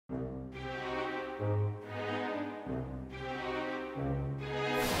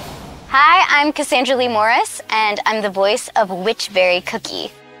Hi, I'm Cassandra Lee Morris, and I'm the voice of Witchberry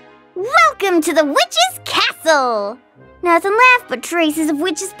Cookie. Welcome to the witch's castle! Nothing left but traces of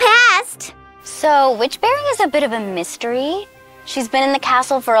witches past. So, Witchberry is a bit of a mystery. She's been in the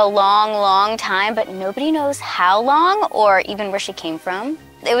castle for a long, long time, but nobody knows how long or even where she came from.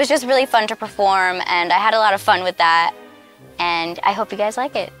 It was just really fun to perform, and I had a lot of fun with that, and I hope you guys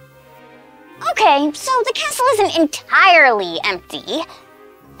like it. Okay, so the castle isn't entirely empty.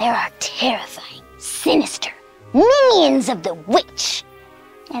 There are terrifying, sinister minions of the witch,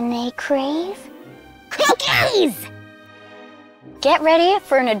 and they crave cookies! Get ready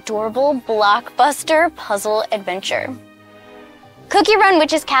for an adorable blockbuster puzzle adventure. CookieRun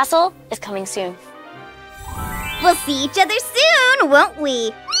Witch's Castle is coming soon. We'll see each other soon, won't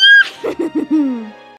we?